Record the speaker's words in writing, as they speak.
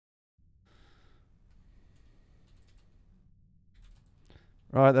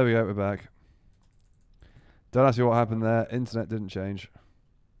Right, there we go. We're back. Don't ask me what happened there. Internet didn't change.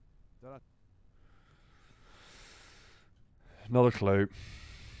 Not a clue.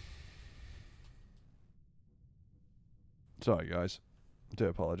 Sorry, guys. I do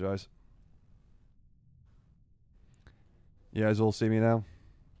apologise. You guys all see me now?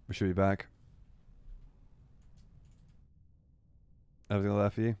 We should be back. Everything there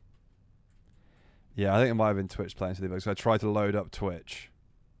for you? Yeah, I think it might have been Twitch playing something because I tried to load up Twitch.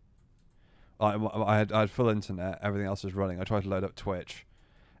 I had full internet. Everything else was running. I tried to load up Twitch,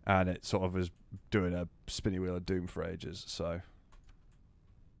 and it sort of was doing a spinny wheel of doom for ages. So,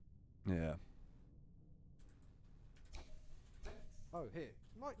 yeah. Oh, here.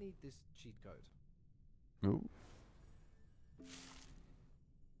 Might need this cheat code. Ooh.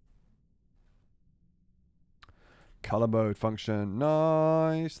 Color mode function.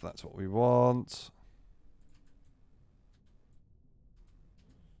 Nice. That's what we want.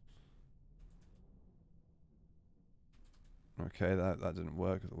 Okay, that didn't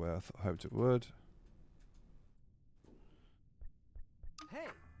work the way I hoped it would. Hey,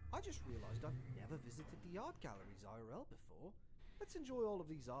 I just realized I've never visited the art galleries IRL before. Let's enjoy all of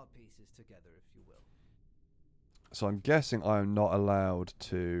these art pieces together, if you will. So I'm guessing I'm not allowed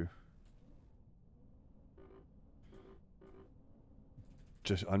to...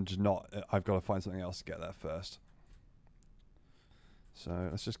 I'm just not... I've got to find something else to get there first. So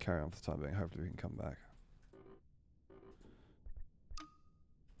let's just carry on for the time being. Hopefully we can come back.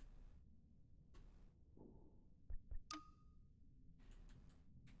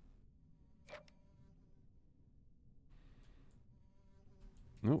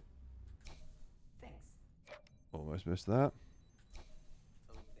 Nope. Thanks. Almost missed that.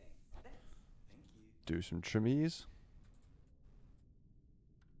 Oh, thanks. Thank you. Do some trimmies.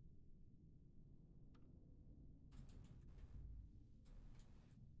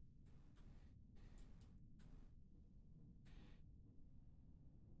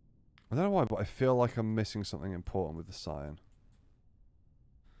 I don't know why, but I feel like I'm missing something important with the cyan.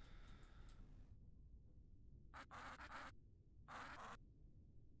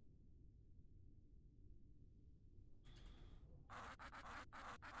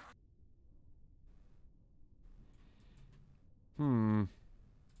 I'm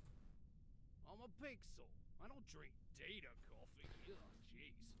a pixel. I don't drink data coffee. Ugh,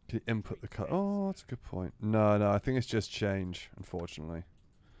 jeez. Can you input the cut? Oh, that's a good point. No, I think it's just change, unfortunately.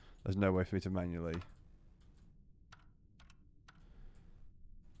 There's no way for me to manually...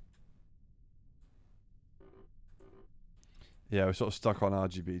 Yeah, we're sort of stuck on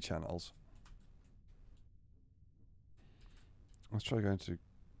RGB channels. Let's try going to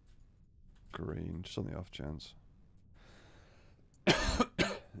green, just on the off chance.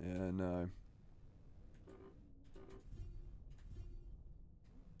 Yeah, no.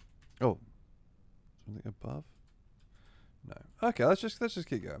 Oh, something above? No. Okay, let's just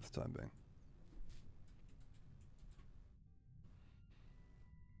keep going for the time being.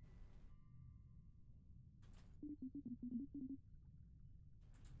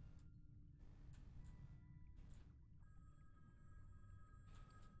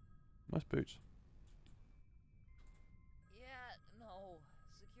 Nice boots. Yeah, no.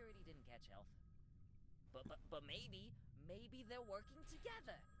 Security didn't catch Elf. But maybe they're working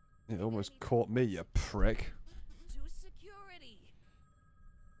together. It almost caught me, you prick. To security.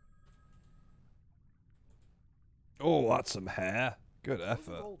 Oh, that's some hair. Good Those are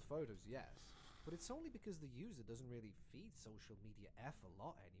effort. old photos, yes. But it's only because the user doesn't really feed social media F a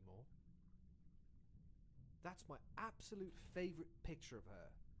lot anymore. That's my absolute favorite picture of her.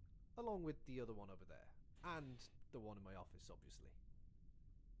 Along with the other one over there. And the one in my office, obviously.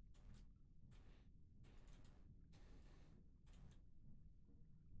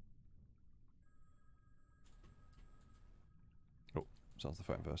 Oh, sounds the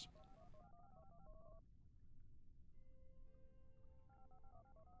phone first.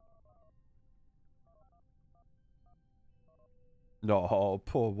 No, oh,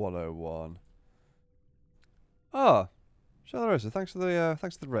 poor 101. Ah, Shalarosa, thanks for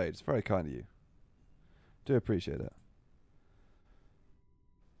the raid. It's very kind of you. Do appreciate it.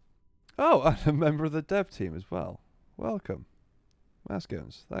 Oh, and a member of the dev team as well. Welcome,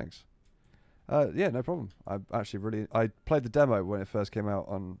 Mascones. Thanks. Yeah, no problem. I played the demo when it first came out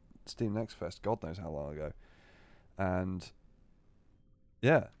on Steam Next Fest. God knows how long ago. And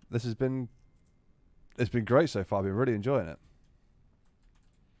yeah, it's been great so far. I've been really enjoying it.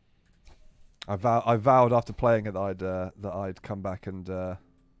 I vowed after playing it that I'd come back and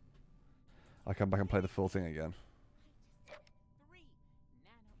I come back and play the full thing again. 3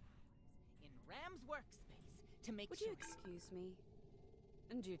 nanohours in Ram's workspace to make Would sure. you excuse me?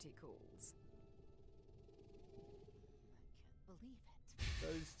 and duty calls. I can't believe it.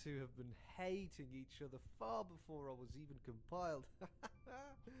 Those two have been hating each other far before I was even compiled.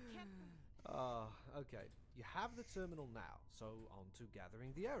 Okay. You have the terminal now, so on to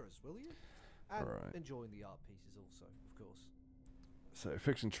gathering the errors, will you? And Right. enjoying the art pieces also, of course. So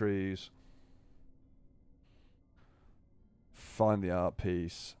fixing trees. Find the art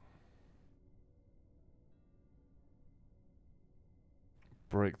piece.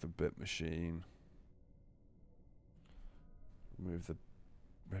 Break the bit machine. Remove the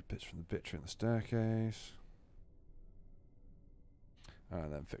red bits from the bit tree and the staircase.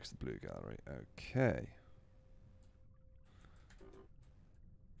 And then fix the blue gallery. Okay.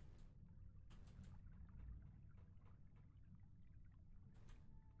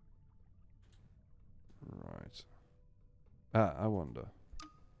 Right. I wonder.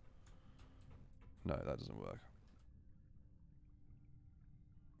 No, that doesn't work.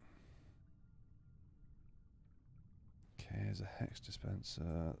 Okay, here's a hex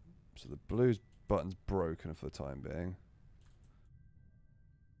dispenser. So the blue's button's broken for the time being.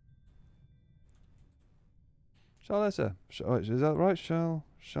 Charlissa. Is that right?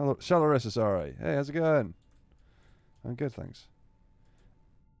 Charlissa, sorry. Hey, how's it going? I'm good, thanks.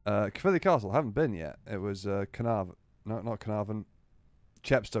 Caerphilly Castle, haven't been yet. It was Carnarvon. No, not Carnarvon.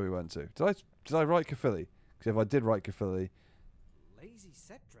 Chepstow we went to. Did I write Caerphilly? Because if I did write Caerphilly, Lazy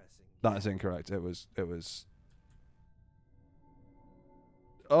set dressing. that is incorrect. It was.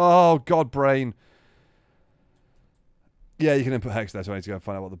 Oh God, brain. Yeah, you can input hex there, so I need to go and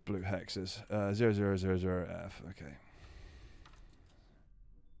find out what the blue hex is. 0000F. Okay.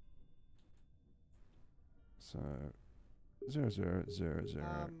 So 0000.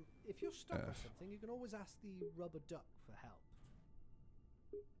 If you're stuck on F. something, you can always ask the rubber duck for help.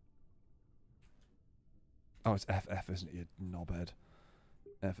 Oh, it's FF, isn't it, you knobhead?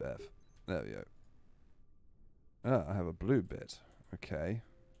 FF. There we go. Ah, I have a blue bit. Okay.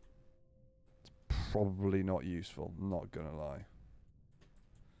 It's probably not useful, not gonna lie.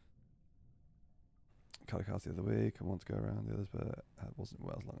 Colour cards the other week. I want to go around the others, but it wasn't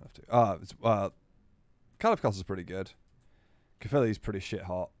well long enough to. Colour cards is pretty good. Caerphilly's pretty shit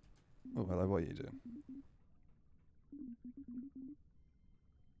hot. Oh, hello, what are you doing?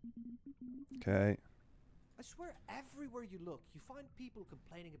 Okay. I swear everywhere you look, you find people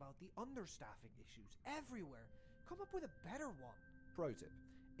complaining about the understaffing issues. Everywhere. Come up with a better one. Pro tip.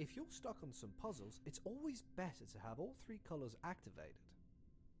 If you're stuck on some puzzles, it's always better to have all three colours activated.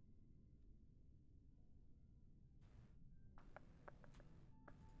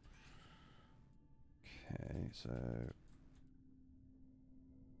 Okay, so...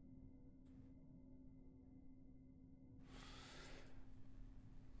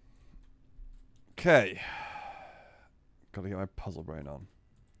 Okay. Gotta get my puzzle brain on.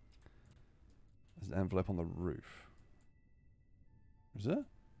 There's an envelope on the roof. Is there?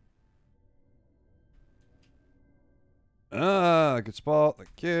 Ah, good spot.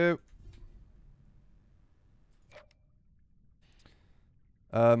 Thank you.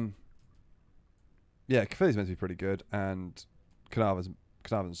 Yeah, Caerphilly's meant to be pretty good, and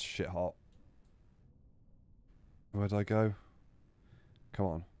Carnarvon's shit hot. Where did I go? Come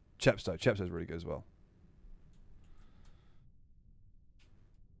on. Chepstow. Chepstow's really good as well.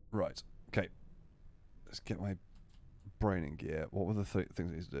 Right. Okay. Let's get my brain in gear. What were the things I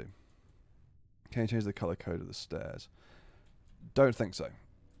need to do? Can you change the colour code of the stairs? Don't think so.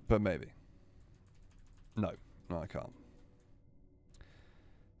 But maybe. No. No, I can't.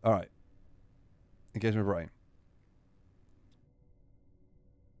 Alright. Engage my brain.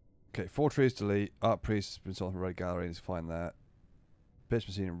 Okay, 4 trees delete. Art priest has been sold from red gallery. Let's find that. Bits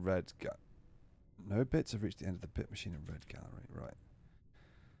machine in red. No bits have reached the end of the bit machine in red gallery. Right.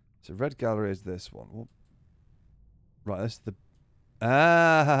 So red gallery is this one. Well, right, this is the...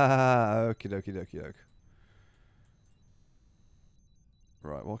 Okie dokie dokie doke.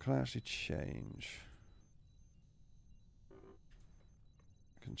 Right, what can I actually change?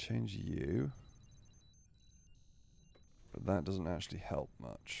 I can change you. But that doesn't actually help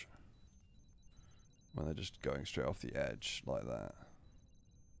much. When they're just going straight off the edge like that.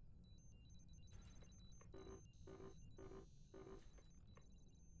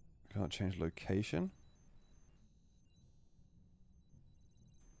 Can't change location.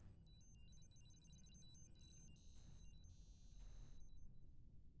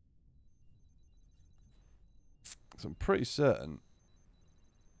 So I'm pretty certain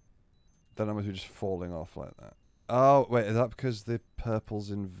that I must be just falling off like that. Oh, wait, is that because the purple's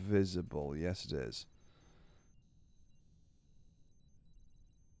invisible? Yes, it is.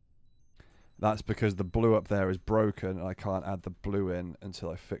 That's because the blue up there is broken and I can't add the blue in until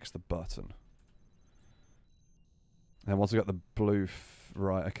I fix the button. And once I got the blue...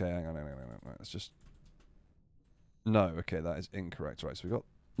 right, okay, hang on. It's just... No, okay, that is incorrect. Right, so we got...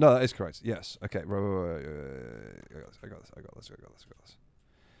 No, that is correct. Yes, okay. Right. I got this. I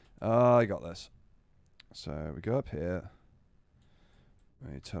got this. So we go up here.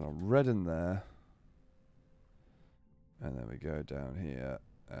 We turn on red in there. And then we go down here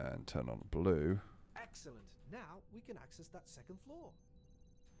and turn on blue. Excellent. Now we can access that second floor.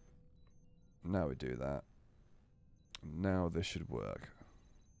 Now we do that. Now this should work.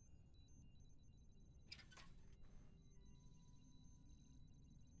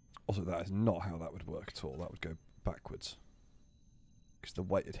 Also, that is not how that would work at all. That would go backwards. Because the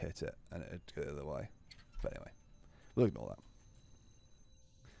weight would hit it and it'd go the other way. But anyway, we'll ignore that.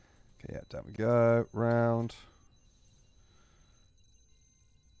 Okay, yeah, down we go. Round.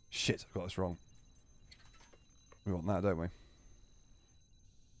 Shit, I got this wrong. We want that, don't we?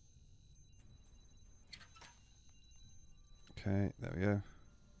 Okay, there we go.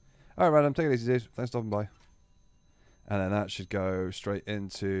 Alright, random, take it easy, dude. Thanks for stopping by. And then that should go straight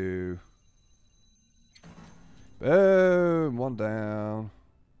into... Boom! One down.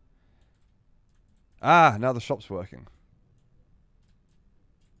 Ah, now the shop's working.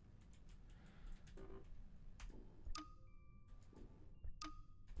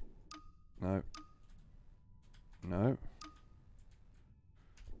 No. No.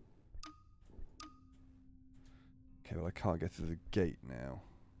 Okay, well I can't get through the gate now.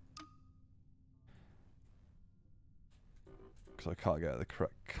 Because I can't get the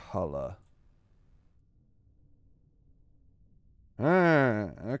correct colour. Ah,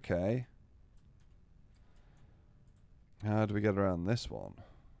 okay. How do we get around this one?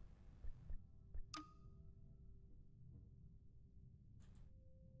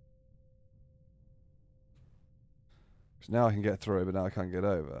 Because now I can get through, but now I can't get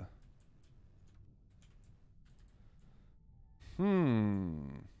over.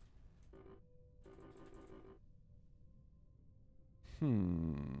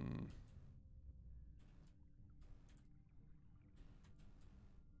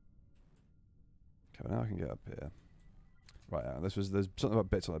 Okay, well now I can get up here. Right, there's something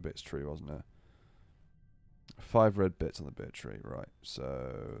about bits on the bits tree, wasn't there? 5 red bits on the bit tree, right.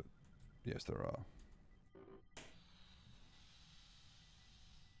 So, yes there are.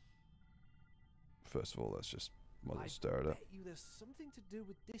 First of all, let's just stare at it. I bet you there's something to do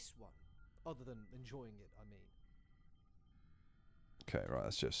with this one, other than enjoying it, I mean. Okay, right,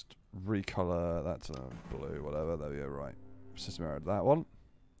 let's just recolor that to blue, whatever. There we go, right. System error that one.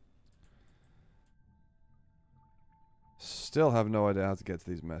 Still have no idea how to get to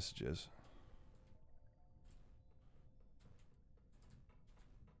these messages.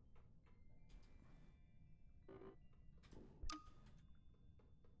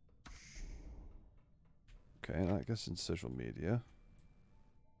 Okay, and that gets into social media.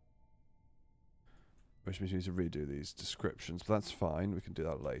 Which means we need to redo these descriptions, but that's fine. We can do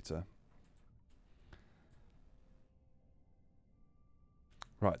that later.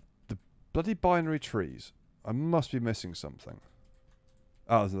 Right, the bloody binary trees. I must be missing something.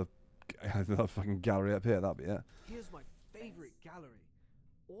 Oh, there's another fucking gallery up here. That'll be it. Here's my favorite gallery.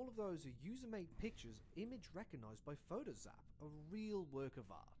 All of those are user-made pictures, image recognized by PhotoZap, a real work of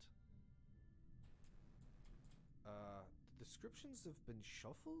art. The descriptions have been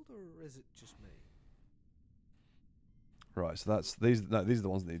shuffled, or is it just me? Right, so that's these are the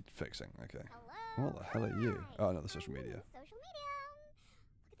ones that need fixing. Okay. Hello. What the hell are you? Hi. Oh, no, the social media. Social media.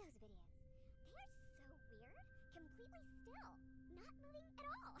 Look at those videos. They are so weird. Completely still. Not moving at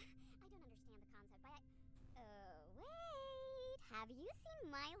all. I don't understand the concept, but wait. Have you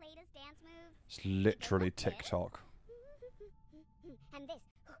seen my latest dance moves? It's literally It goes like this. TikTok. And this.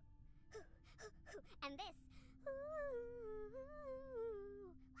 And this.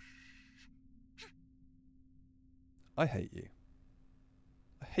 I hate you.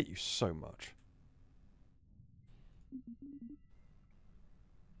 I hate you so much.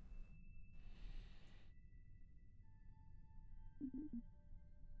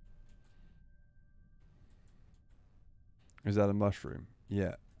 Is that a mushroom?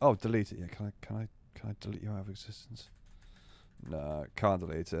 Yeah. Oh, delete it. Yeah. Can I delete you out of existence? No, can't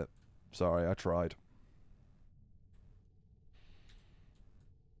delete it. Sorry, I tried.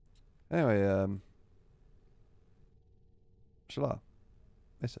 Anyway, Shala,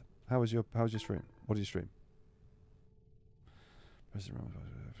 Issa, how was your stream? What did you stream?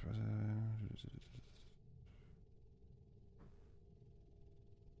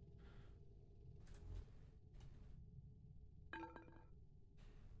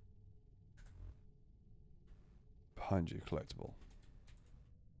 behind you, collectible.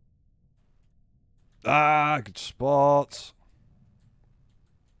 Ah, good spot.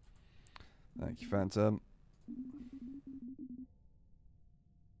 Thank you, Phantom.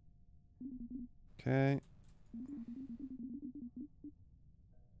 Okay.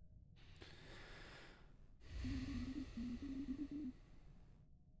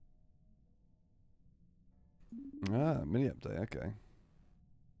 Ah, mini update, okay.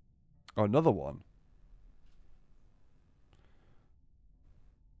 Oh, another one.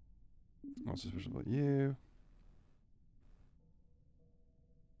 What's suspicious about you?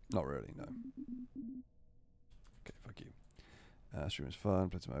 Not really, no. Okay, fuck you. Stream is fun,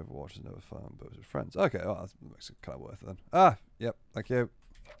 played some Overwatch is never fun, but it was with friends. Okay, well, that makes it kind of worth it then. Ah, yep, thank you.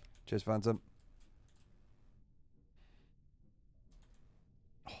 Cheers, Phantom.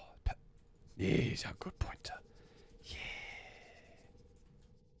 Oh, he's a good pointer. Yeah.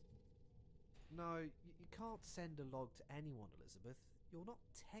 No, you can't send a log to anyone, Elizabeth. You're not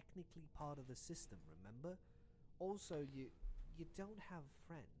technically part of the system, remember? Also, you don't have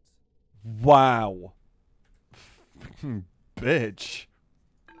friends. Wow. Bitch.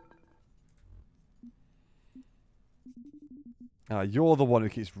 You're the one who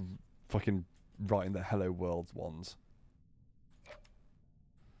keeps fucking writing the Hello World ones.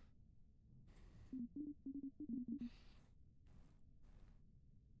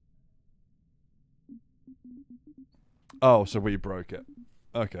 Oh, so we broke it.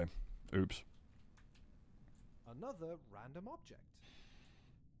 Okay. Oops. Another random object.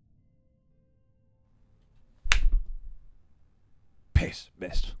 Piss.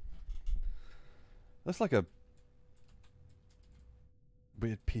 Missed. That's like a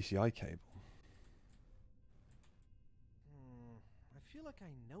weird PCI cable. I feel like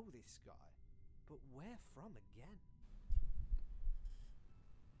I know this guy, but where from again?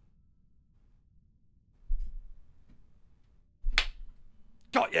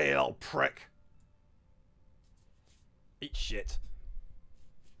 Got you, you little prick. Eat shit.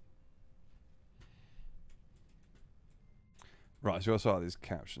 Right, so we also have these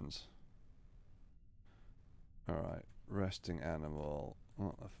captions. Alright, resting animal.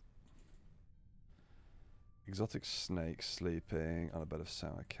 What the exotic snake sleeping on a bed of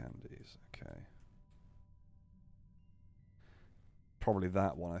sour candies. Okay. Probably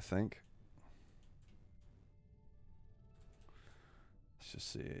that one, I think. Let's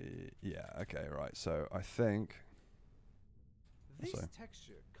just see. Yeah, okay, right. So I think... This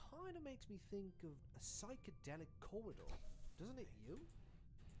texture kind of makes me think of a psychedelic corridor. Doesn't it you?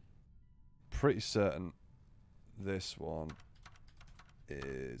 Pretty certain this one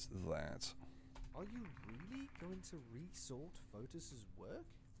is that. Are you really going to resort Photus's work?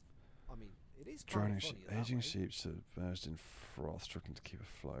 I mean, it is kind Drowning of funny that aging way. sheep submerged in froth, struggling to keep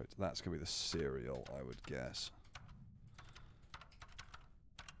afloat. That's going to be the cereal, I would guess.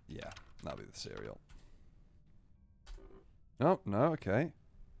 Yeah, that'll be the cereal. Oh, no, okay.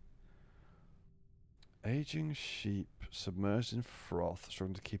 Aging sheep submerged in froth,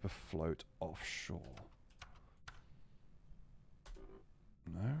 struggling to keep afloat offshore.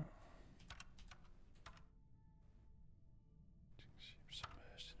 No. Aging sheep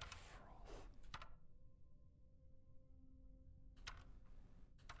submerged in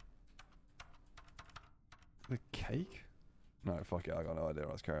froth. The cake? No, fuck it, I got no idea.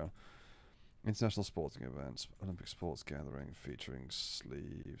 Let's carry on. International sporting events, Olympic sports gathering featuring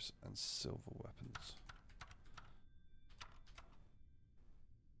sleeves and silver weapons.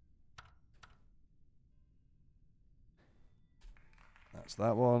 That's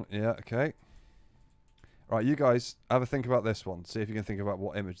that one. Yeah, okay. Right, you guys have a think about this one. See if you can think about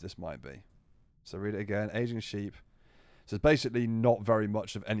what image this might be. So read it again. Aging sheep. So it's basically not very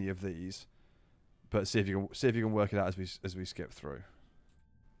much of any of these, but see if you can work it out as we skip through.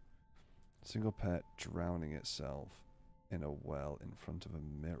 Single pet drowning itself in a well in front of a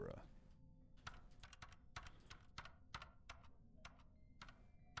mirror.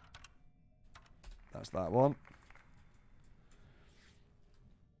 That's that one.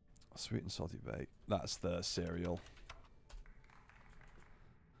 Sweet and salty bake. That's the cereal.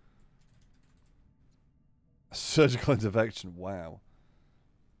 Surgical intervention. Wow.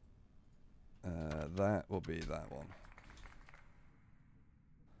 That will be that one.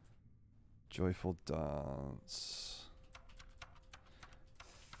 Joyful dance.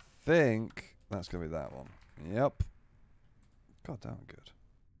 Think that's going to be that one. Yep. God damn good.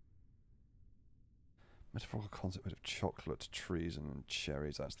 Metaphorical concept made of chocolate, trees, and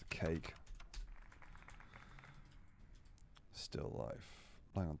cherries. That's the cake. Still life.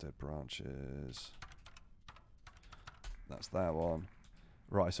 Lying on dead branches. That's that one.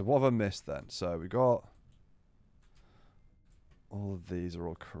 Right, so what have I missed then? So we got All of these are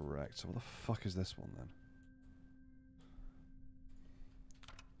all correct. So what the fuck is this one then?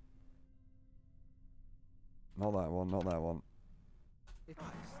 Not that one, not that one.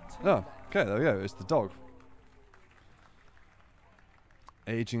 Oh, okay, there we go. It's the dog.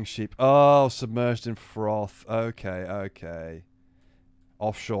 Aging sheep. Oh, submerged in froth. Okay, okay.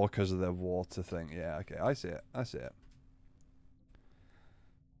 Offshore because of the water thing. Yeah, okay. I see it. I see it.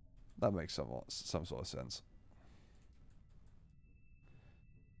 That makes some sort of sense.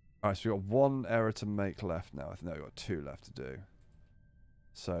 Alright, so we've got one error to make left now. I think we've got two left to do.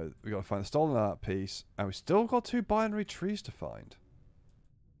 So we've got to find the stolen art piece. And we've still got 2 binary trees to find.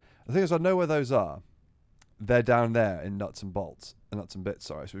 The thing is, I know where those are. They're down there in nuts and bolts. Nuts and bits,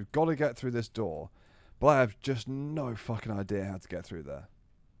 sorry. So we've got to get through this door. But I have just no fucking idea how to get through there.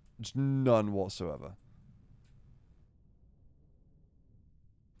 Just none whatsoever.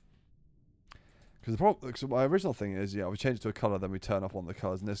 Because the problem, so my original thing is, yeah, we change it to a colour, then we turn off one of the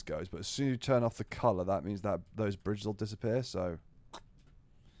colours, and this goes. But as soon as you turn off the colour, that means that those bridges will disappear. So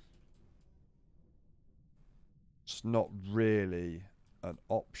it's not really an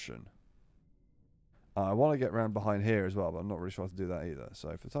option. I want to get around behind here as well, but I'm not really sure how to do that either.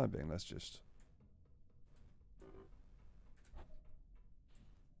 So for the time being, let's just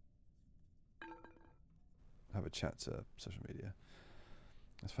have a chat to social media.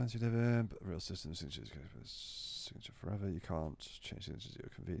 It's fancy living, but real system signature forever. You can't change signatures at your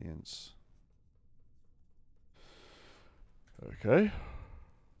convenience. Okay.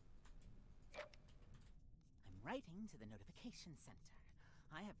 I'm writing to the notification center.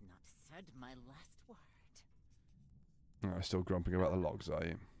 I have not said my last word. Oh, still grumping about the logs, are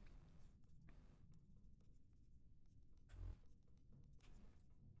you?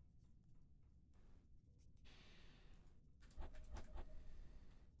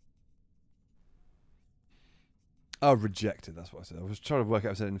 Oh, rejected, that's what I said. I was trying to work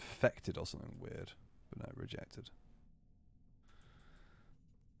out if I said infected or something weird. But no, rejected.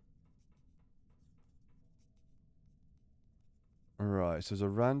 Right, so there's a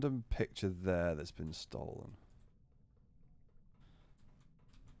random picture there that's been stolen.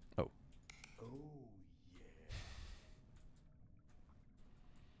 Oh. Oh, yeah.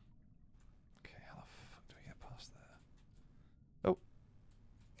 Okay, how the fuck do we get past there? Oh.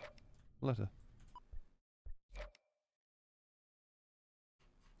 Letter.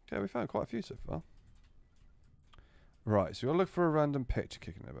 Okay, we found quite a few so far. Right, so we'll look for a random picture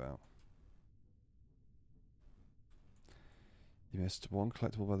kicking about. You missed one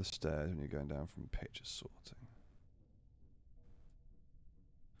collectible by the stairs when you're going down from picture sorting.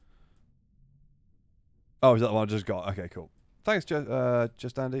 Oh, is that the one I just got? Okay, cool. Thanks,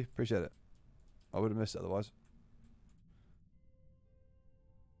 just Andy. Appreciate it. I would have missed it otherwise.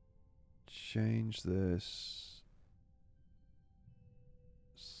 Change this.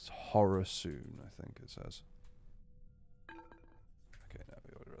 Horror soon, I think it says. Okay, now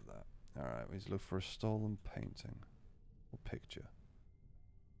we already read that. Alright, we need to look for a stolen painting. Or picture.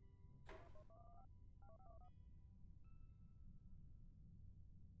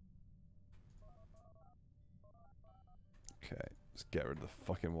 Okay, let's get rid of the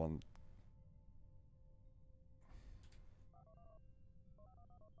fucking one.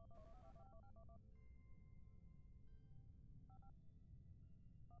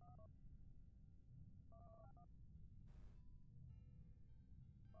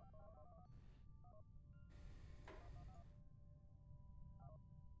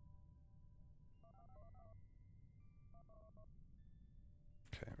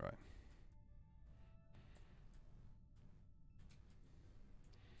 Okay, right.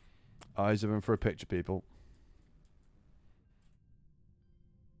 Eyes open for a picture, people.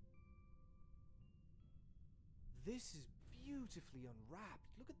 This is beautifully unwrapped.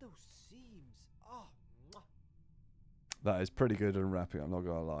 Look at those seams. Oh, mwah. That is pretty good unwrapping, I'm not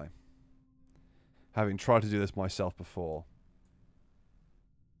gonna lie. Having tried to do this myself before,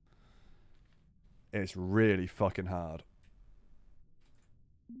 it's really fucking hard.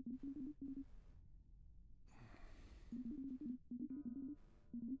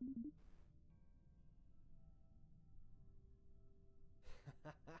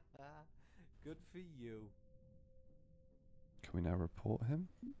 Good for you. Can we now report him?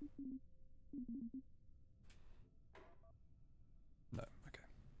 No, okay.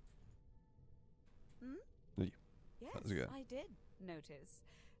 Hmm? You. Yes, That's good. I did notice.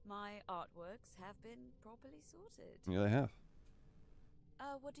 My artworks have been properly sorted. Yeah, they have.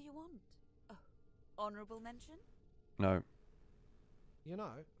 What do you want? Oh, honorable mention? No. You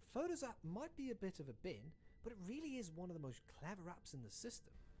know, Photos app might be a bit of a bin, but it really is one of the most clever apps in the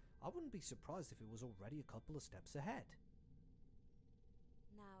system. I wouldn't be surprised if it was already a couple of steps ahead.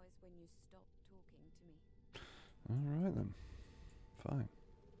 when you stop talking to me. Alright then. Fine.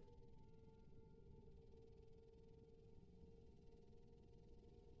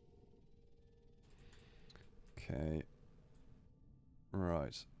 Okay.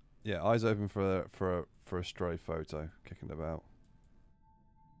 Right. Yeah, eyes open for a stray photo kicking about.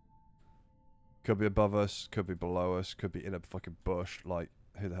 Could be above us, could be below us, could be in a fucking bush. Like,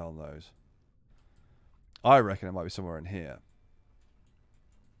 who the hell knows? I reckon it might be somewhere in here.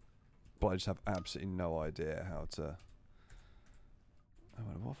 But I just have absolutely no idea how to... Oh,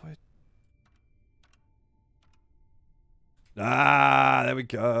 what if I... Ah, there we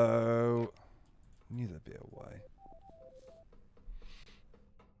go. Knew there'd be a way.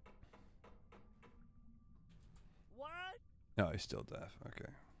 What? No, he's still deaf.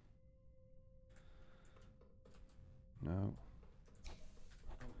 Okay. No.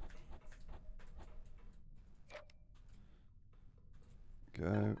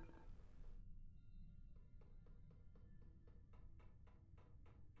 Go.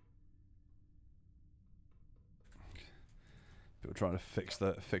 People trying to fix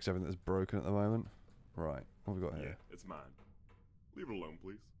everything that's broken at the moment. Right. What have we got here? Yeah, it's mine. Leave it alone,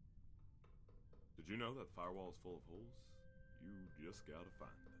 please. Did you know that firewall is full of holes? You just gotta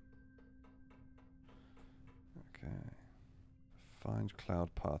find them. Okay. Find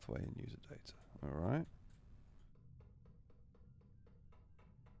cloud pathway in user data. Alright.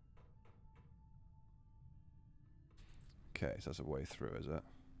 Okay, so that's a way through, is it?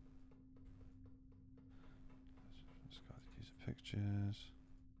 Just got user pictures.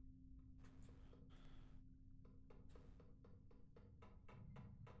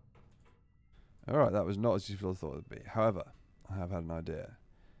 Alright, that was not as useful as I thought it would be. However, I have had an idea.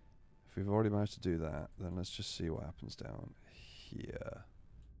 If we've already managed to do that, then let's just see what happens down here.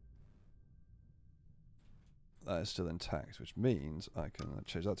 That is still intact, which means I can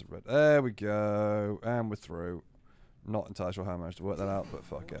change that to red. There we go. And we're through. Not entirely sure how I managed to work that out, but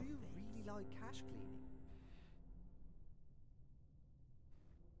fuck it. Do you really like cache cleaning?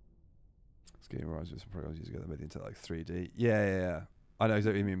 Scheme arises with some programs used together made into like 3D. Yeah. I know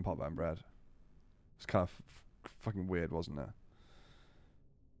exactly what you mean, Pop and Brad. It's kind of fucking weird, wasn't it?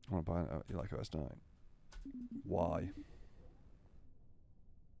 I want to buy an you like OS 9. Why?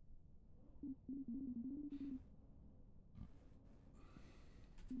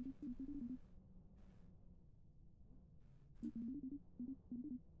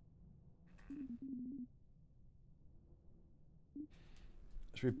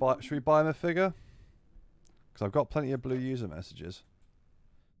 Should we buy him a figure? Because I've got plenty of blue user messages.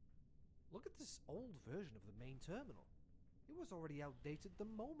 Look at this old version of the main terminal. It was already outdated the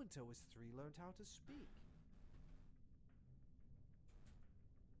moment OS 3 learned how to speak.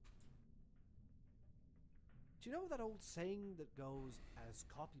 Do you know that old saying that goes, as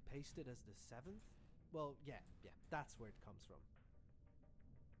copy-pasted as the seventh? Well, yeah, that's where it comes from.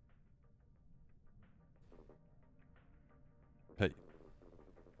 Hey.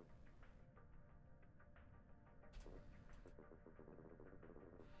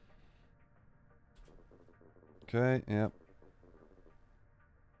 Okay, yep.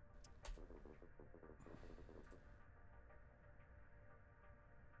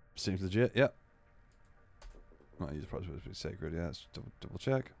 Seems legit, yep. Might use probably supposed to be sacred, yeah, let's double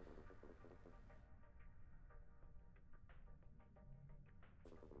check.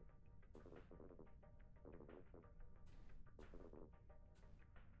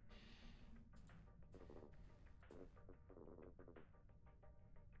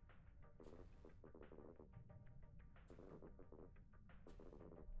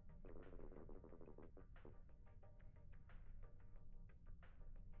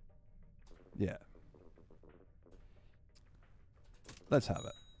 Yeah. Let's have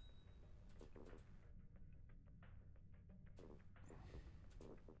it.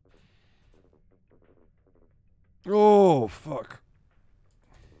 Oh, fuck.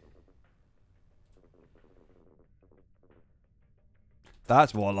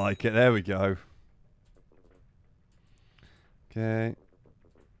 That's more like it. There we go. Okay.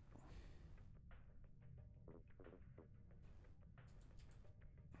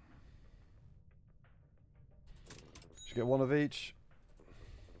 Should get one of each.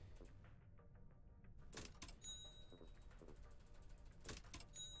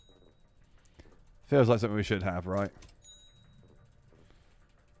 Feels like something we should have, right?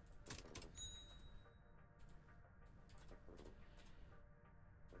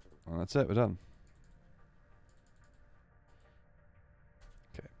 Well, that's it. We're done.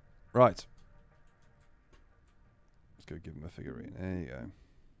 Okay. Right. Let's go give him a figurine. There you go.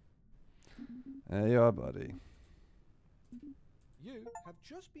 There you are, buddy. You have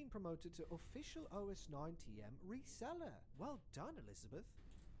just been promoted to official OS 9 TM reseller. Well done, Elizabeth.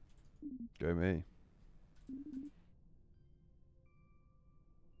 Go me.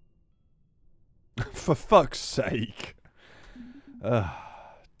 For fuck's sake.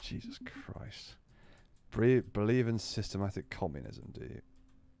 Jesus Christ. Believe in systematic communism, do you?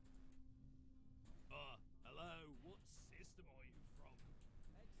 Hello, what system are you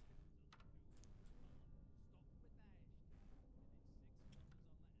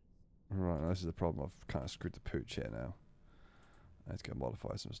from? Right, this is the problem. I've kind of screwed the pooch here now. I need to go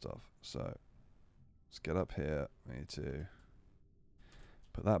modify some stuff. So, let's get up here. We need to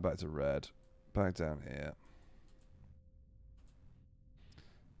put that back to red. Back down here.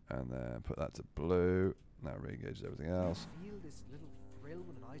 And then put that to blue. That re-engages everything else. Feel this little thrill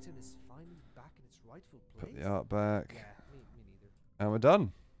when an item is finally back in its rightful place. Put the art back. Yeah, me neither. And we're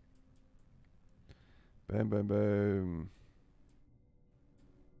done. Boom, boom, boom.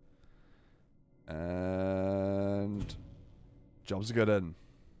 And job's good in.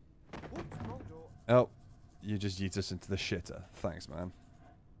 Whoops, wrong door. Oh, you just yeet us into the shitter. Thanks, man.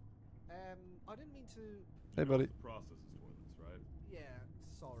 I didn't mean to. Hey, buddy. The process is toilets, right? Yeah,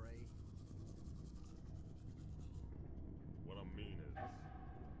 sorry. What I mean is,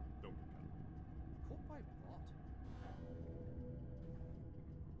 don't get caught. Caught by what?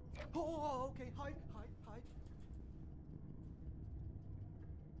 Oh, okay. Hide.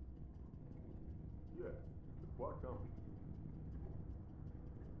 Yeah, it's quite comfy.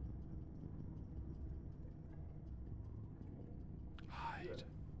 Hide. Yeah,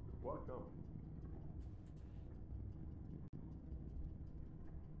 it's quite comfy.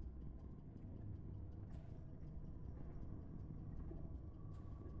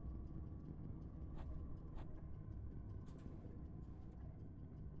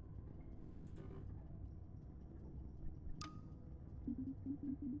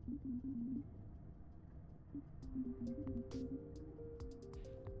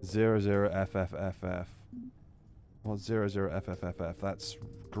 00FFFF. What's 00FFFF? That's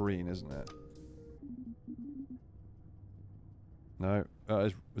green, isn't it? No.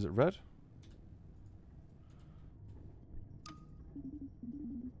 Was it red?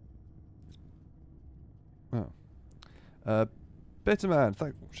 Oh. Bitterman,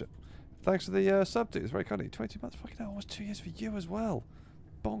 thanks for the sub, dude. It's very kind of you. 20 months. Fucking hell, almost 2 years for you as well.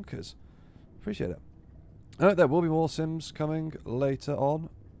 Bonkers. Appreciate it. There will be more Sims coming later on.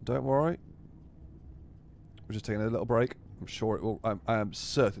 Don't worry. We're just taking a little break. I'm sure it will. I am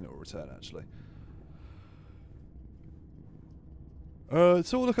certain it will return, actually.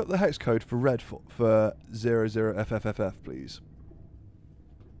 So we'll look up the hex code for red for 00FFFF, please.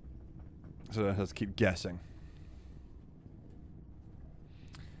 So I don't have to keep guessing.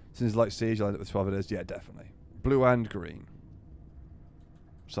 Since like Siege, I end up with 12 it is. Yeah, definitely. Blue and green.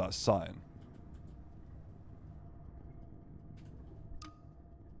 So that's cyan.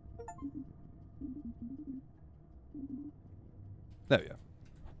 There we go.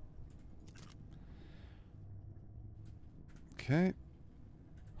 Okay.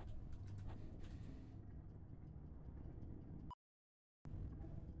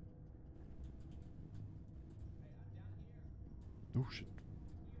 Oh shit.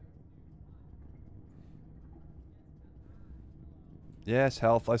 Yes,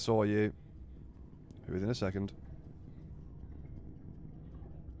 health, I saw you. Be within a second.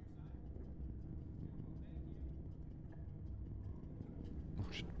 Oh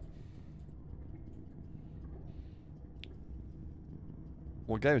shit.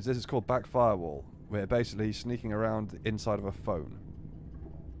 What game is this? It's called Backfirewall. We're basically sneaking around the inside of a phone.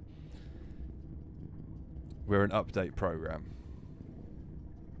 We're an update program.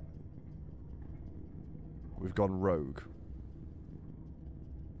 We've gone rogue.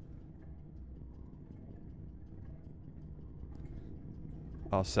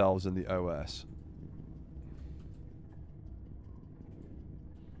 Ourselves in the OS.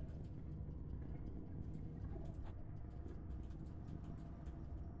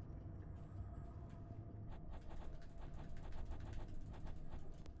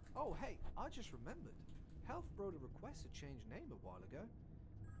 Oh, hey, I just remembered. Health wrote a request to change name a while ago.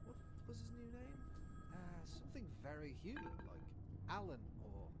 What was his new name? Something very human, like Alan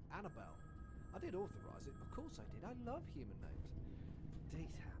or Annabelle. I did authorize it, of course I did. I love human names.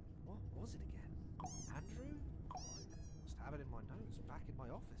 Datham, what was it again? Andrew? Must have it in my notes, back in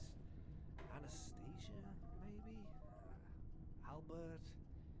my office. Anastasia, maybe? Albert?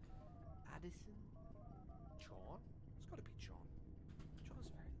 Addison? John? It's gotta be John.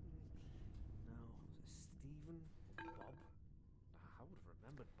 John's very... No. Stephen? Bob? I would have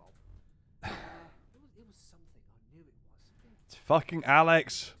remembered Bob. It was something. I knew it was. It's fucking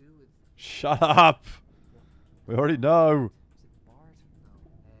Alex. Do with Shut up. We already know. is it Bart? No.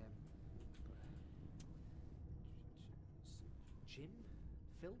 Jim?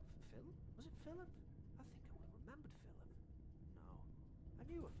 Phil? Phil? Was it Philip? I think I would have remembered Philip. No. I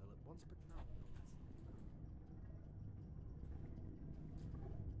knew a Philip once, but no.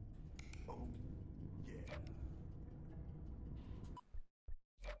 Oh, yeah.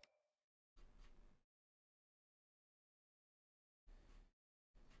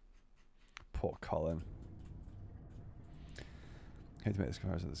 Poor Colin. Hate to make this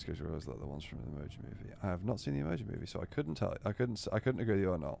comparison. The schedule was like the ones from the Emoji Movie. I have not seen the Emoji Movie, so I couldn't tell. I couldn't agree with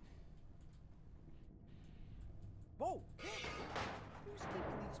you or not. Whoa! Who's keeping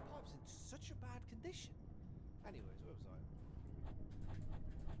these pipes in such a bad condition? Anyways, where was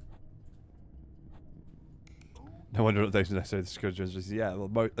I? No wonder updating necessary. The schedule is just yeah.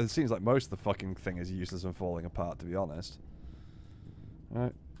 Well, it seems like most of the fucking thing is useless and falling apart. To be honest. All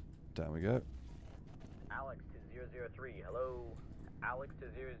right, down we go. Alex to 003, hello. Alex to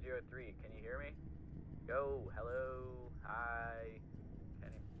 003, can you hear me? Go, hello, hi.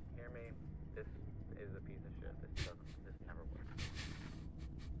 Can you hear me? This is a piece of shit. This never works.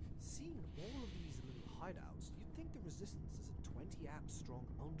 Seeing all of these little hideouts, you'd think the Resistance is a 20-app strong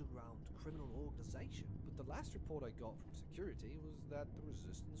underground criminal organization. But the last report I got from security was that the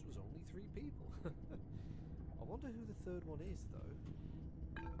Resistance was only 3 people. I wonder who the third one is, though.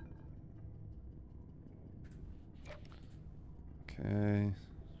 Okay.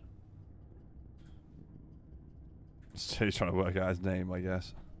 So he's trying to work out his name, I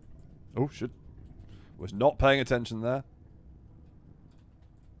guess. Oh shit! Was not paying attention there.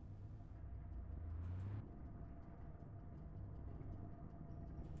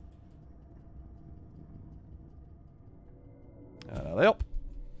 Alley up.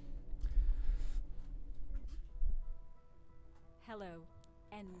 Hello,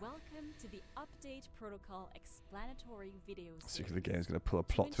 and welcome to the Update Protocol explanatory video series. See if the game's going to pull a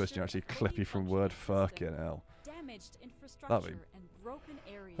plot twist and ensure actually a clip fully you from functioning word system, fucking hell. Damaged infrastructure be- and broken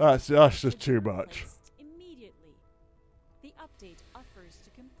areas. That's should just too be much. replaced immediately. The update offers to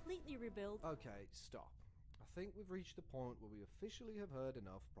completely rebuild. Okay, stop. I think we've reached the point where we officially have heard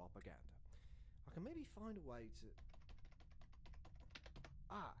enough propaganda. I can maybe find a way to...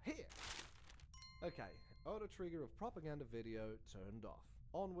 Ah, here! Okay, auto trigger of propaganda video turned off.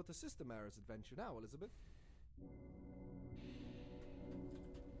 On with the system errors adventure now, Elizabeth.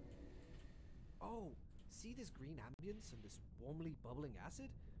 Oh, see this green ambience and this warmly bubbling acid?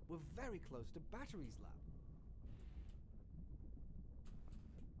 We're very close to Battery's lab.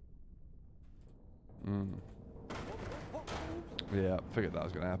 Yeah, figured that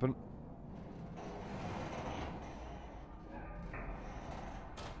was going to happen.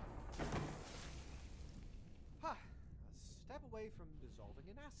 Ha! A step away from dissolving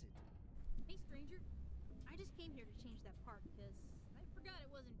in acid. Hey, stranger. I just came here to change that part because I forgot it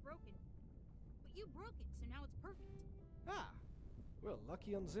wasn't broken. But you broke it, so now it's perfect. Ah! Well,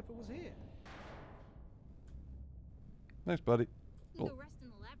 lucky Unzipper was here. Thanks, buddy. You can go rest in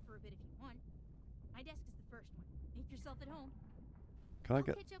the lab for a bit if you want. My desk is the first one. Make yourself at home. Can I I'll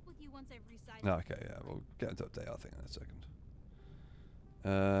get... catch up with you once I've resized. No, okay, yeah, we'll get into update, I think, in a second.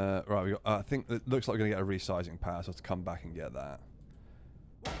 Right, we got... I think it looks like we're going to get a resizing power, so I have to come back and get that.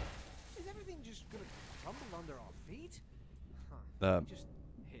 What? Is everything just gonna crumble under our feet? Huh. Just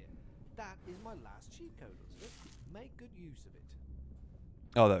here. That is my last cheat code, Elizabeth. Make good use of it.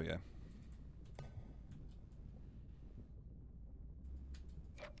 Oh, there we go.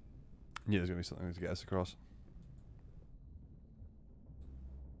 Yeah, there's going to be something to get us across.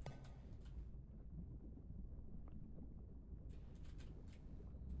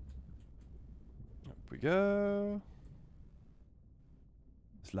 Up we go.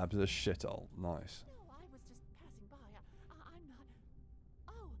 This lab is a shithole. Nice. No, I was just passing by. I'm not.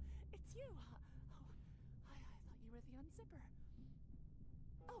 Oh, it's you. I thought you were the unzipper.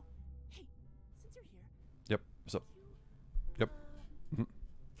 Oh, hey, since you're here. Yep. What's up? You, Yep. Mhm.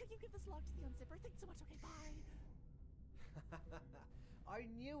 Can you give this log to the unzipper? Thanks so much. Okay, bye. I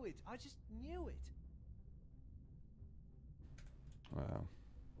knew it. I just knew it. Wow.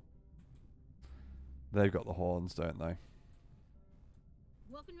 They've got the horns, don't they?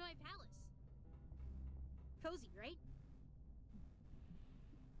 Welcome to my palace. Cozy, right?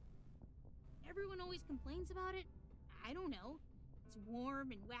 Everyone always complains about it. I don't know. It's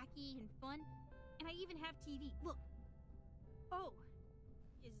warm and wacky and fun. And I even have TV. Look. Oh.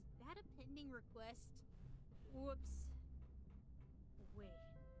 Is that a pending request? Whoops. Wait.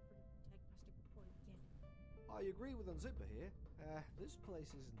 Diagnostic report again. I agree with Unzipper here. This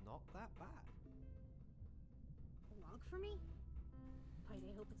place is not that bad. A log for me? Pite,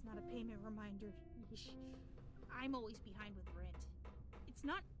 I hope it's not a payment reminder. Yeesh. I'm always behind with rent. It's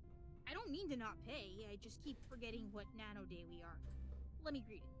not... I don't mean to not pay. I just keep forgetting what nano day we are. Let me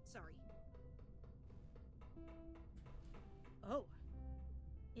read it. Sorry. Oh.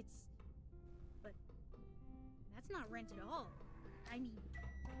 It's... But... That's not rent at all. I mean...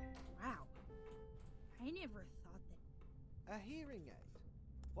 Wow. I never thought that... A hearing aid.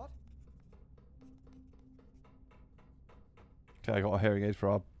 What? Okay, I got a hearing aid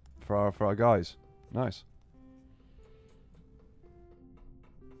for our guys. Nice.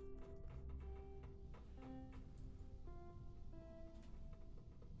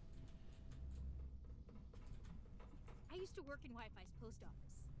 I used to work in Wi-Fi's post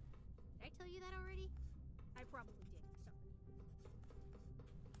office. Did I tell you that already? I probably did.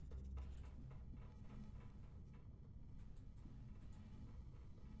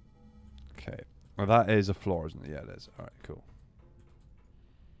 Sorry. Okay. Well, that is a floor, isn't it? Yeah, it is. All right, cool.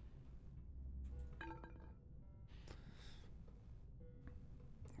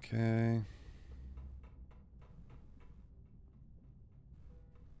 Okay.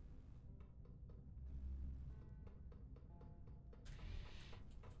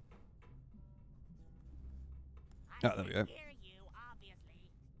 Ah, there we go. Hear you, obviously.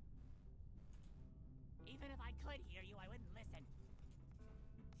 Even if I could hear you, I wouldn't listen.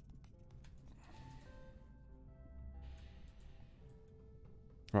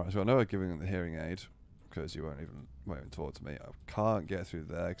 Right, so I know we're giving them the hearing aid because you won't even talk to me. I can't get through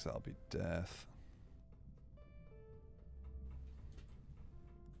there because that'll be death.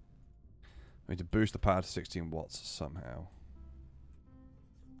 I need to boost the power to 16 watts somehow.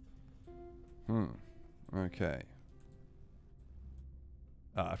 Okay.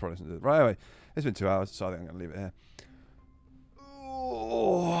 I probably shouldn't do it. Right, anyway. It's been 2 hours, so I think I'm going to leave it here.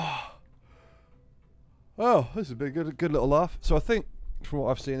 Oh, this has been a good little laugh. So I think, from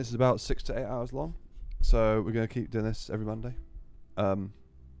what I've seen, this is about 6 to 8 hours long. So we're going to keep doing this every Monday.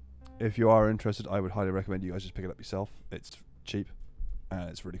 If you are interested, I would highly recommend you guys just pick it up yourself. It's cheap, and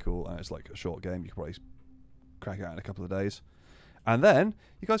it's really cool, and it's like a short game. You can probably crack it out in a couple of days. And then,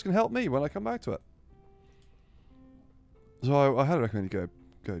 you guys can help me when I come back to it. So I highly recommend you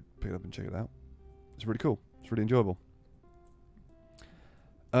go pick it up and check it out. It's really cool. It's really enjoyable.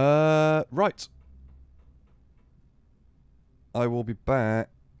 Right. I will be back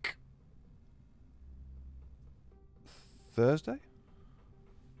Thursday?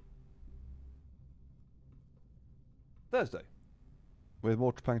 Thursday. With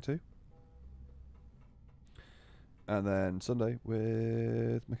more Trepang 2. And then Sunday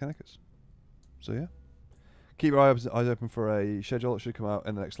with Mechanicus. So yeah. Keep your eyes open for a schedule. It should come out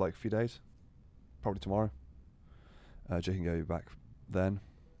in the next few days. Probably tomorrow. Jake can go back then.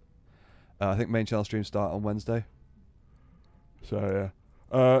 I think main channel streams start on Wednesday. So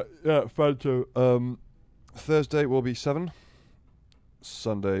yeah. Yeah, Phantom. Thursday will be 7.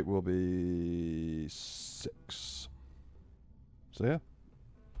 Sunday will be 6. So yeah.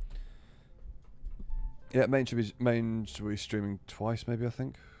 Yeah, main should be streaming twice, maybe, I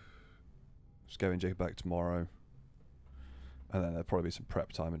think. Just going Jacob back tomorrow. And then there'll probably be some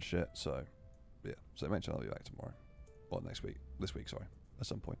prep time and shit, so yeah. So main channel will be back tomorrow. Or next week. This week, sorry. At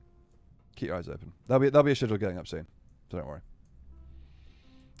some point. Keep your eyes open. There'll be a schedule going up soon. So don't worry.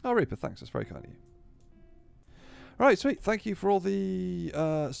 Oh, Reaper, thanks. That's very kind of you. Right, sweet. Thank you for all the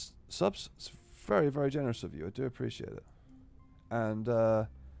subs. It's very, very generous of you. I do appreciate it. And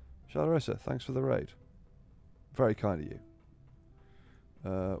Shalarissa, thanks for the raid. Very kind of you.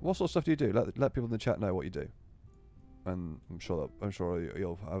 What sort of stuff do you do? Let people in the chat know what you do. And I'm sure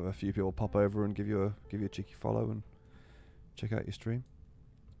you'll have a few people pop over and give you a cheeky follow and check out your stream.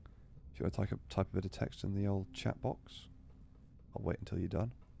 If you want to type a bit of text in the old chat box, I'll wait until you're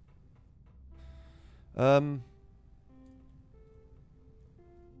done.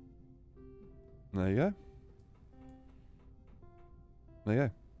 There you go. There you go.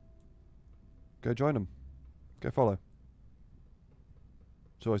 Go join them. Go follow.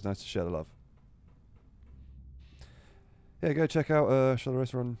 It's always nice to share the love. Yeah, go check out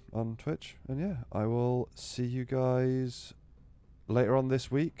Shalarissa on Twitch. And yeah, I will see you guys later on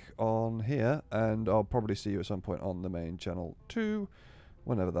this week on here. And I'll probably see you at some point on the main channel too,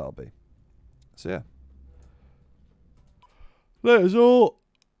 whenever that'll be. So yeah. Later's all.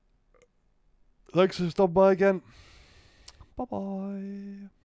 Thanks for stopping by again. Bye-bye.